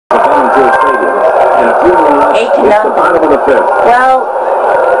8-0. Well,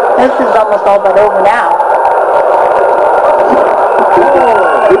 this is almost all but over now.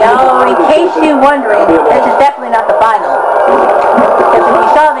 No, in case you're wondering, this is definitely not the final. Because if you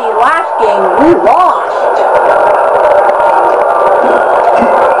saw the last game, we lost.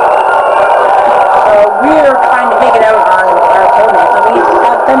 So we're trying to take it out on our opponent. So we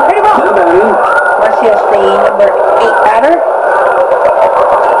have done pretty well. Marcia's the number 8 batter.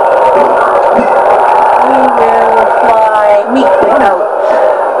 We will fly meekly out.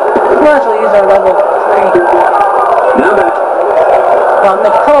 We might as well use our level 3. Well,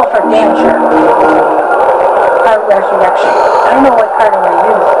 Nicole for damn sure. Card Resurrection. I don't know what card I'm going to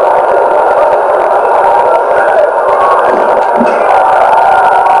use.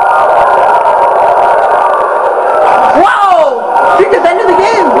 Whoa! She just ended the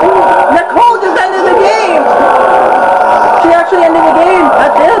game! Nicole just ended the game! She actually ended the game.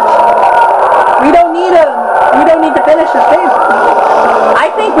 That's it. We don't need to finish this game. I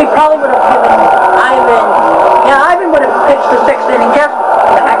think we probably would have given Ivan. Yeah, Ivan would have pitched the 6th inning just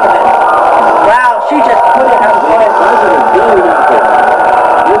for the heck of it. Wow, she just put it out of place.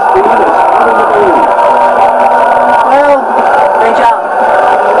 Well, great job.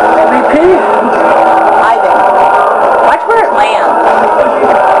 MVP, Ivan. Watch where it lands.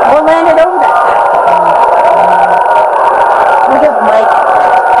 We'll land it over that back. Look at Mike.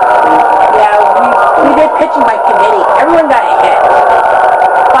 Yeah, we did pitching by committee. Everyone got a hit.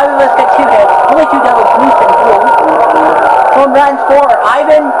 5 of us got 2 hits. Only 2 doubles, Moose and Blue. Home runs for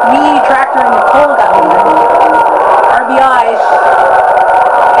Ivan, me, Tractor, and Nicole got home runs. RBIs.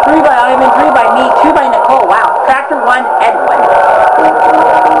 3 by Ivan, 3 by me, 2 by Nicole. Wow. Tractor 1, Ed 1.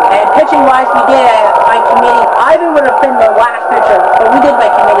 And pitching wise, we did by committee. Ivan would have been the last pitcher, but we did by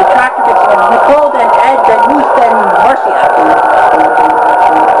committee. Tractor pitching, and Nicole, then Ed, then Moose, then Marcia.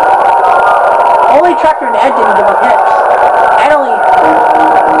 Only Tractor and Ed didn't give up hits. Ed only.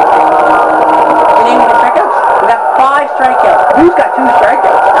 Did anyone get strikeouts? We got 5 strikeouts. Who's got 2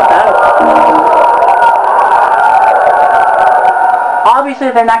 strikeouts? Not bad.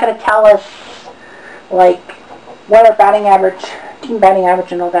 Obviously, they're not going to tell us, like, what our batting average, team batting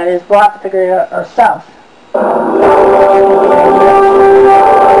average and all that is. We'll have to figure it out ourselves.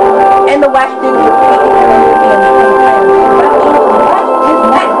 And the West is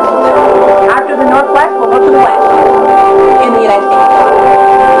next. After the Northwest, we'll go to the West in the United States.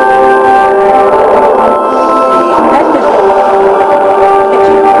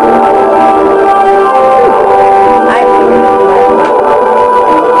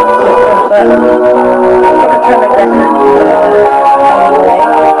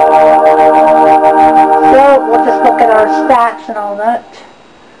 So we'll just look at our stats and all that.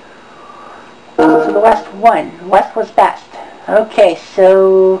 So the West won. West was best. Okay,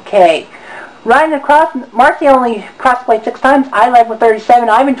 running across, Marcy only cross-played 6 times. I led with 37.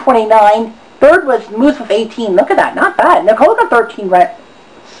 Ivan 29. Third was Moose with 18. Look at that, not bad. Nicole got 13 runs.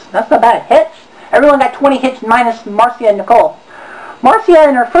 That's not bad. Hits. Everyone got 20 hits minus Marcia and Nicole. Marcia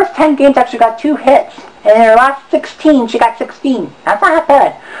in her first 10 games actually got 2 hits. And in her last 16, she got 16. That's not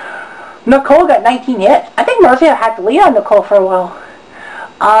bad. Nicole got 19 hits. I think Marcia had to lead on Nicole for a while.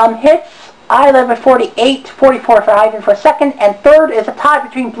 Hits, I led with 48, 44 for Ivan for second, and third is a tie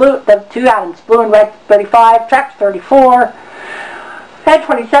between the 2 Adams, Blue and Red 35, Tractor 34, Ed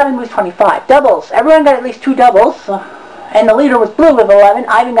 27, Moose 25. Doubles, everyone got at least 2 doubles, and the leader was Blue with 11,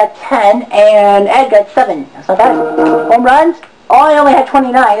 Ivan got 10, and Ed got 7. That's not bad. Home runs, I only had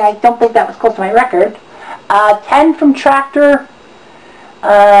 29, I don't think that was close to my record. 10 from Tractor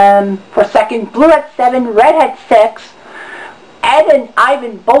for second, Blue had 7, Red had 6, Ed and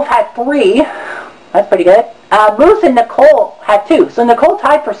Ivan both had 3. That's pretty good. Moose and Nicole had 2. So Nicole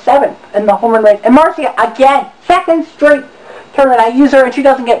tied for 7th in the home run race. And Marcia, again, 2nd straight tournament I use her, and she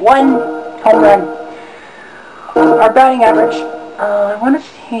doesn't get 1 home run. Our batting average, I want to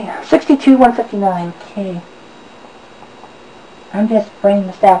see, 62, 159. Okay. I'm just bringing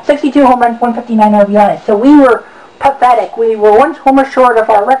this down. 62 home runs, 159 RBIs. So we were pathetic. We were 1 homer short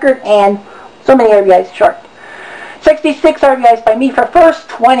of our record and so many RBIs short. 66 RBIs by me for first,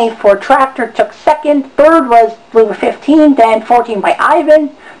 20 for Tractor took second, third was Blue with 15, then 14 by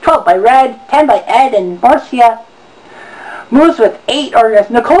Ivan, 12 by Red, 10 by Ed and Marcia. Moose with 8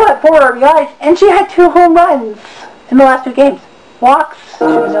 RBIs. Nicole had 4 RBIs, and she had 2 home runs in the last 2 games. Walks, she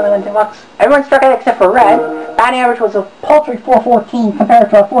was the only one to walks. Everyone struck out except for Red. Batting average was a paltry 414 compared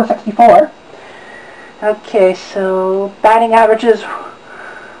to a 464. Okay, so batting averages.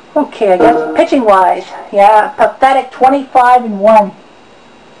 Okay, I guess pitching-wise, yeah, pathetic 25-1.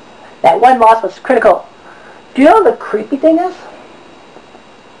 That 1 loss was critical. Do you know what the creepy thing is?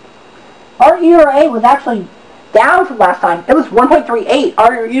 Our ERA was actually down from last time. It was 1.38.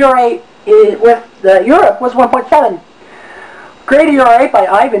 Our ERA with Europe was 1.7. Great ERA by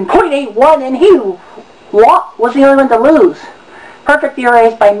Ivan, 0.81, and he was the only one to lose. Perfect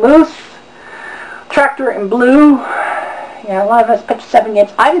ERAs by Moose, Tractor, and Blue. Yeah, a lot of us pitched 7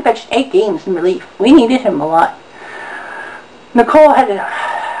 games. Ivan pitched 8 games in relief. We needed him a lot. Nicole had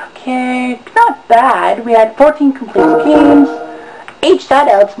okay, not bad. We had 14 completed games, 8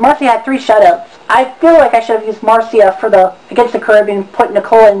 shutouts. Marcia had 3 shutouts. I feel like I should have used Marcia for the against the Caribbean, put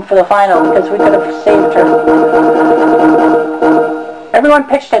Nicole in for the final because we could have saved her. Everyone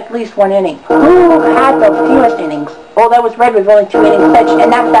pitched at least 1 inning. Who had the fewest innings? Well, that was Red with only 2 innings pitched,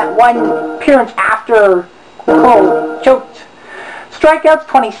 and that's that one appearance after Nicole choked. Strikeouts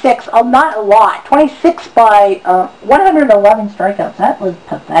 26, not a lot. 26 by 111 strikeouts. That was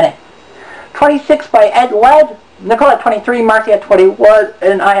pathetic. 26 by Ed Led. Nicole had 23, Marcy had 21,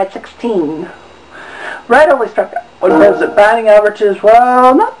 and I had 16. Red only struck out 1 visit. Batting averages,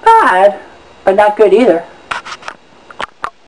 well, not bad, but not good either.